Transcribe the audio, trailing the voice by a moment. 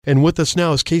And with us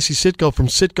now is Casey Sitko from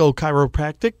Sitko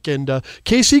Chiropractic. And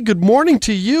Casey, good morning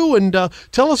to you, and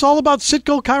tell us all about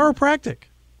Sitko Chiropractic.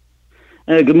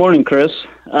 Good morning, Chris.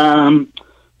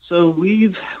 So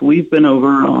we've been over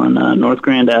on North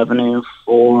Grand Avenue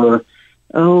for,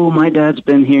 my dad's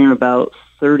been here about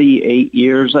 38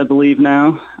 years, I believe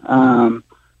now.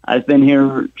 I've been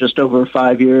here just over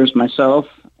 5 years myself,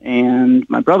 and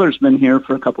my brother's been here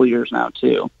for a couple of years now,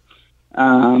 too.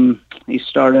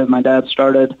 My dad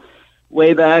started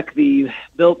way back. He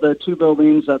built the two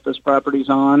buildings that this property's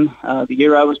on the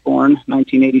year I was born,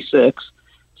 1986.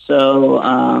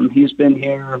 So he's been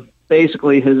here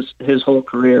basically his whole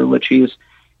career, which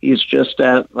he's just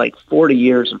at like 40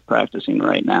 years of practicing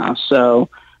right now. So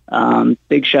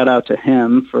big shout out to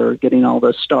him for getting all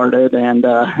this started and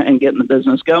getting the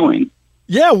business going.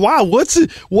 Yeah, wow. What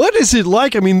is it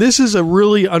like? I mean, this is a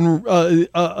really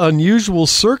unusual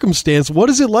circumstance. What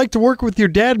is it like to work with your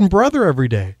dad and brother every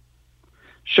day?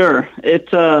 Sure. It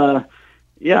has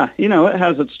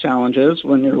its challenges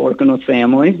when you're working with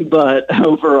family, but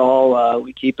overall,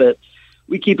 we keep it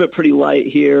pretty light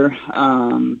here.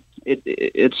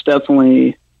 It's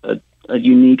definitely a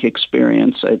unique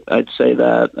experience. I'd say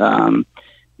that.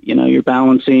 You're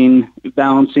balancing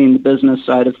the business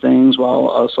side of things while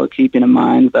also keeping in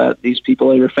mind that these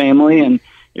people are your family and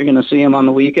you're going to see them on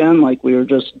the weekend, like we were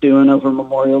just doing over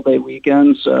Memorial Day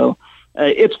weekend. So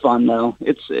it's fun though.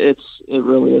 It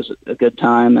really is a good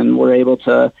time, and we're able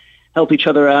to help each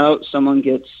other out. Someone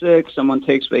gets sick, someone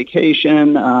takes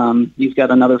vacation. You've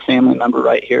got another family member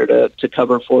right here to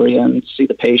cover for you and see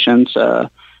the patients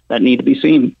that need to be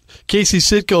seen. Casey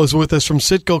Sitko is with us from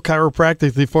Sitko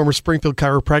Chiropractic, the former Springfield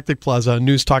Chiropractic Plaza on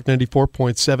News Talk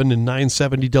 94.7 and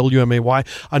 970 WMAY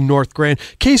on North Grand.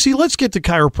 Casey, let's get to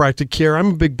chiropractic care.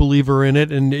 I'm a big believer in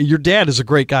it, and your dad is a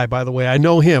great guy, by the way. I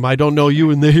know him. I don't know you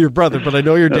and your brother, but I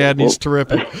know your dad, and he's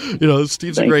terrific.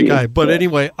 Steve's a great guy. But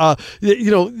anyway,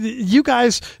 you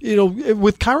guys,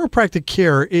 with chiropractic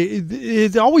care,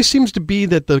 it always seems to be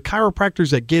that the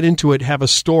chiropractors that get into it have a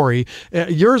story.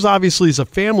 Yours obviously is a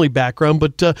family background,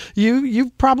 but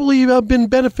you've probably been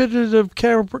benefited of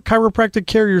chiropractic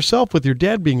care yourself with your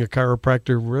dad being a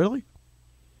chiropractor, really?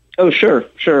 Oh, sure.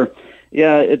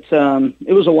 Yeah, it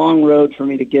was a long road for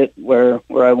me to get where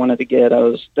I wanted to get. I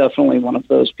was definitely one of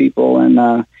those people,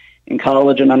 and in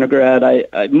college and undergrad,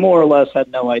 I more or less had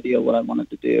no idea what I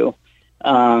wanted to do.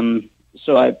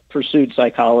 So I pursued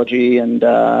psychology, and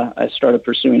I started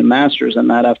pursuing a master's in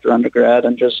that after undergrad,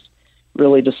 and just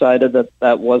really decided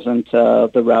that wasn't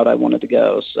the route I wanted to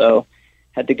go. So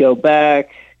had to go back,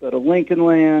 go to Lincoln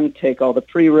Land, take all the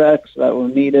prereqs that were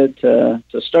needed to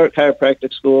start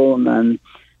chiropractic school, and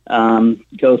then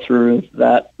go through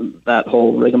that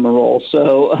whole rigmarole.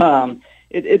 So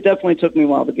it definitely took me a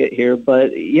while to get here.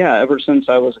 But, yeah, ever since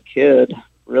I was a kid,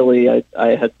 really,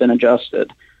 I had been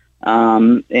adjusted.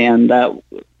 And that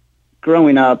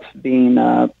growing up, being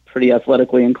pretty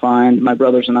athletically inclined, my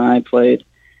brothers and I played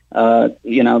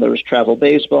there was travel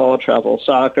baseball, travel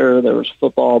soccer, there was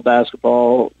football,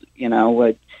 basketball,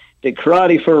 I did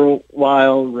karate for a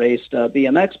while, raced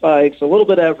BMX bikes, a little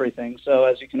bit of everything. So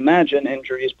as you can imagine,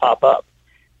 injuries pop up.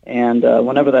 And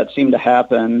whenever that seemed to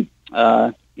happen,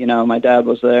 my dad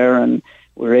was there, and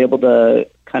we were able to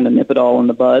kind of nip it all in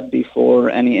the bud before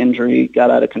any injury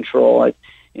got out of control.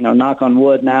 Knock on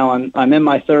wood, now I'm in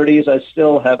my 30s. I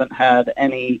still haven't had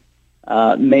any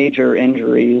major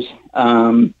injuries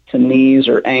to knees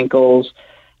or ankles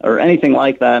or anything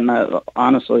like that. And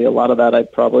honestly, a lot of that I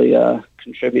probably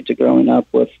contribute to growing up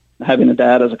with having a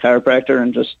dad as a chiropractor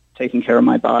and just taking care of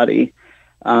my body.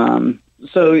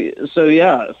 So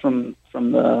yeah, from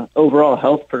the overall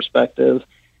health perspective,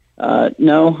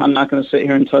 no, I'm not going to sit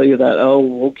here and tell you that,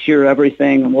 we'll cure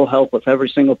everything and we'll help with every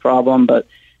single problem. But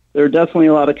there are definitely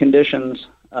a lot of conditions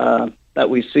that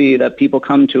we see that people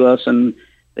come to us and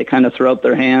they kind of throw up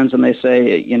their hands and they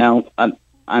say,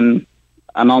 I'm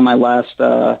on my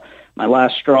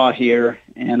last straw here,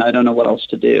 and I don't know what else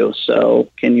to do. So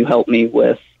can you help me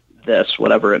with this,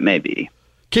 whatever it may be?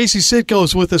 Casey Sitko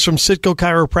is with us from Sitko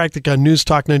Chiropractic on News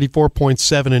Talk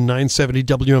 94.7 and 970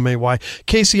 WMAY.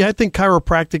 Casey, I think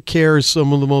chiropractic care is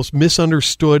some of the most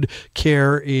misunderstood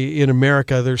care in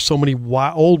America. There's so many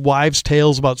old wives'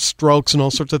 tales about strokes and all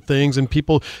sorts of things, and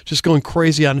people just going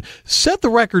crazy on. Set the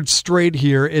record straight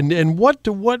here, and what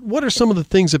are some of the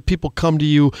things that people come to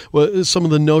you, some of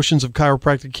the notions of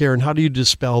chiropractic care, and how do you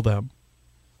dispel them?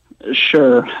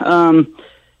 Sure.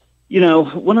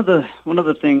 One of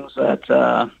the things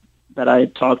that I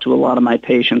talk to a lot of my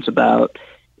patients about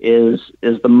is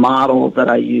the model that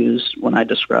I use when I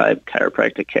describe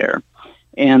chiropractic care.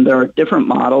 And there are different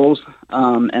models,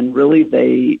 and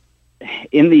really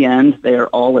in the end, they are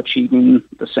all achieving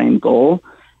the same goal.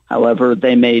 However,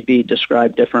 they may be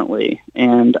described differently.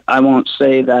 And I won't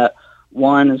say that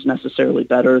one is necessarily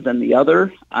better than the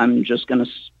other. I'm just going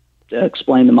to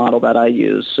explain the model that I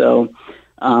use. So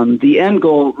the end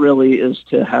goal really is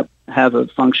to have a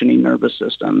functioning nervous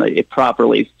system, a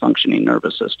properly functioning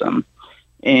nervous system.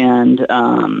 And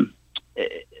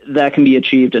that can be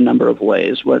achieved a number of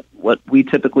ways. What we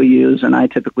typically use, and I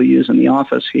typically use in the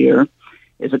office here,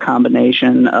 is a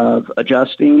combination of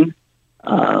adjusting,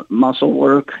 muscle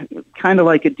work, kind of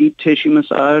like a deep tissue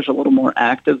massage, a little more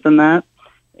active than that,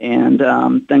 and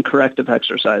then corrective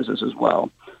exercises as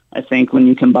well. I think when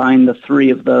you combine the three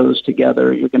of those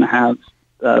together, you're going to have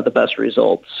the best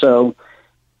results. So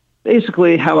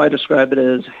basically how I describe it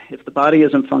is if the body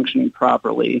isn't functioning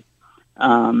properly,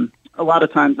 a lot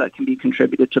of times that can be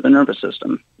contributed to the nervous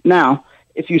system. Now,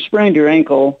 if you sprained your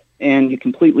ankle and you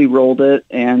completely rolled it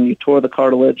and you tore the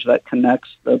cartilage that connects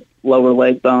the lower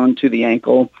leg bone to the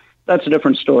ankle, that's a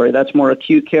different story. That's more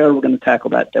acute care. We're going to tackle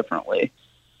that differently.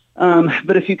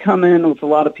 But if you come in with a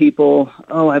lot of people,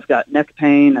 I've got neck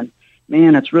pain and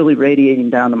man, it's really radiating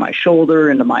down to my shoulder,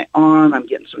 into my arm. I'm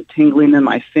getting some tingling in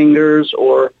my fingers,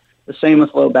 or the same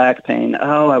with low back pain.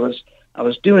 I was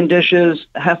doing dishes,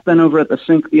 half bent over at the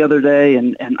sink the other day,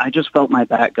 and I just felt my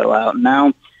back go out. And now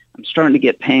I'm starting to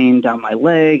get pain down my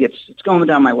leg. It's going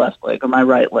down my left leg or my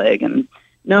right leg, and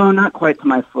no, not quite to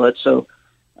my foot. So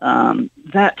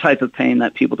that type of pain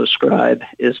that people describe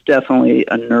is definitely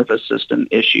a nervous system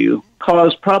issue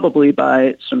caused probably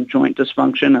by some joint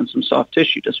dysfunction and some soft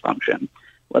tissue dysfunction,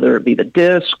 whether it be the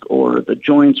disc or the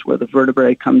joints where the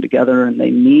vertebrae come together and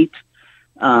they meet.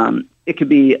 It could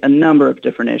be a number of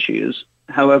different issues.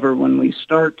 However, when we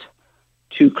start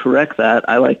to correct that,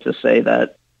 I like to say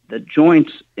that the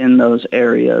joints in those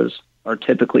areas are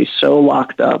typically so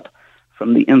locked up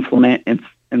from the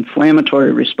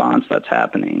inflammatory response that's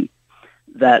happening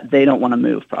that they don't want to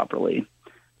move properly.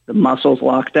 The muscles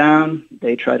lock down.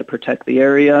 They try to protect the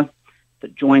area. The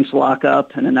joints lock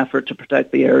up in an effort to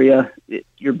protect the area.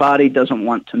 Your body doesn't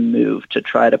want to move to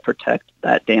try to protect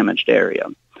that damaged area.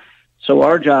 So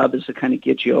our job is to kind of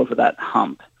get you over that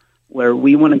hump where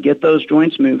we want to get those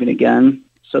joints moving again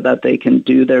so that they can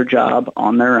do their job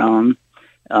on their own.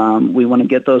 We want to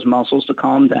get those muscles to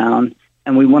calm down,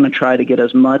 and we want to try to get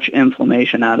as much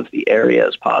inflammation out of the area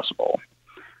as possible.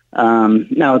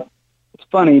 Now, it's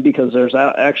funny because there's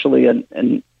actually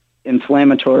an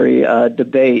inflammatory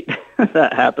debate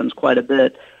that happens quite a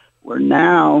bit where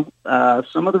now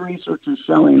some of the research is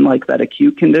showing like that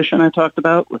acute condition I talked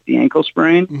about with the ankle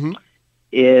sprain. Mm-hmm.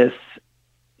 If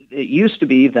it used to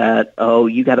be that,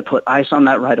 you got to put ice on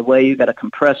that right away, you got to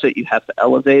compress it, you have to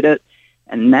elevate it.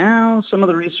 And now some of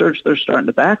the research, they're starting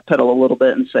to backpedal a little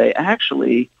bit and say,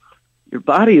 actually, your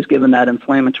body is given that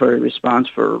inflammatory response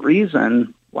for a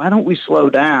reason. Why don't we slow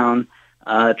down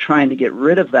trying to get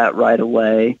rid of that right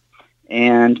away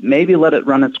and maybe let it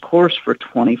run its course for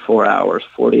 24 hours,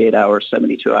 48 hours,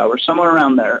 72 hours, somewhere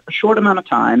around there, a short amount of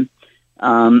time.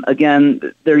 Again,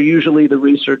 the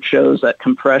research shows that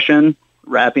compression,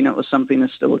 wrapping it with something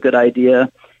is still a good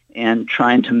idea, and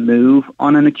trying to move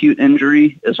on an acute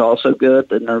injury is also good.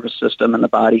 The nervous system and the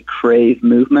body crave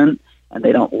movement, and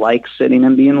they don't like sitting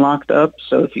and being locked up.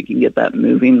 So if you can get that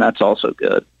moving, that's also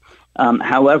good.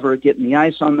 However, getting the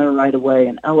ice on there right away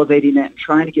and elevating it and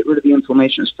trying to get rid of the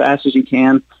inflammation as fast as you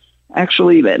can,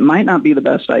 actually, it might not be the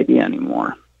best idea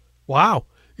anymore. Wow.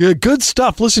 Yeah, good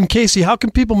stuff. Listen, Casey, how can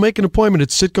people make an appointment at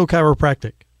Citgo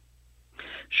Chiropractic?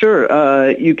 Sure.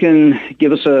 You can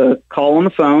give us a call on the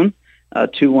phone,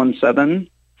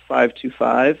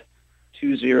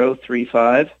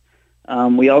 217-525-2035.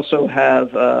 We also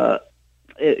have,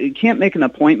 you can't make an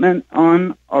appointment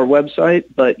on our website,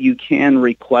 but you can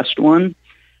request one.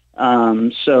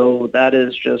 So that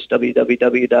is just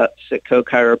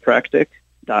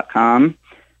www.citgochiropractic.com.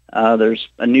 There's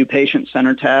a new patient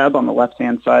center tab on the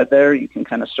left-hand side there. You can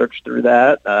kind of search through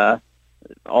that.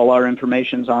 All our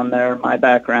information's on there. My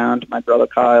background, my brother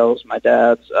Kyle's, my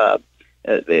dad's.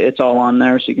 It's all on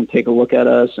there, so you can take a look at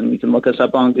us, and you can look us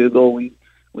up on Google. We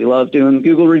love doing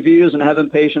Google reviews and having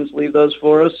patients leave those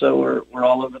for us, so we're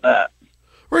all over that.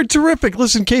 All right, terrific.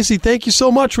 Listen, Casey, thank you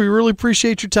so much. We really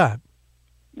appreciate your time.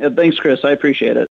 Yeah, thanks, Chris. I appreciate it.